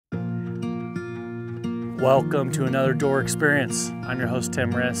Welcome to another Door Experience. I'm your host,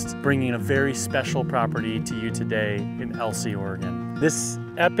 Tim Rist, bringing a very special property to you today in Elsie, Oregon. This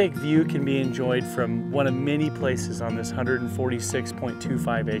epic view can be enjoyed from one of many places on this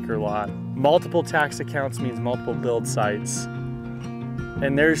 146.25 acre lot. Multiple tax accounts means multiple build sites.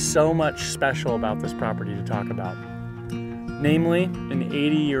 And there's so much special about this property to talk about. Namely, an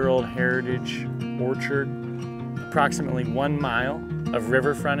 80-year-old heritage orchard, approximately 1 mile of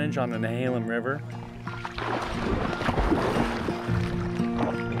river frontage on the Nehalem River,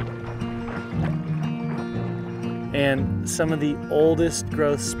 and some of the oldest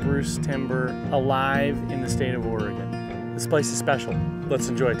growth spruce timber alive in the state of Oregon. This place is special. Let's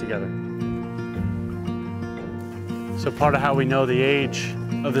enjoy it together. So part of how we know the age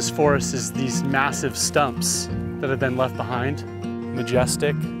of this forest is these massive stumps that have been left behind.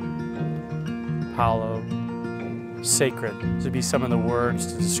 Majestic, hollow, sacred. These would be some of the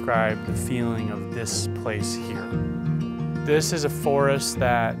words to describe the feeling of this place here. This is a forest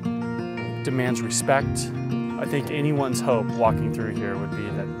that demands respect. I think anyone's hope walking through here would be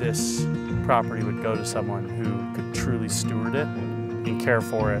that this property would go to someone who could truly steward it and care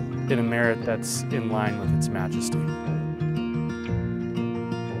for it in a merit that's in line with its majesty.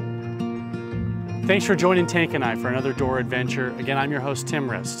 Thanks for joining Tank and I for another Door adventure. Again, I'm your host, Tim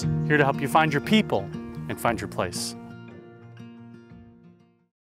Rist, here to help you find your people and find your place.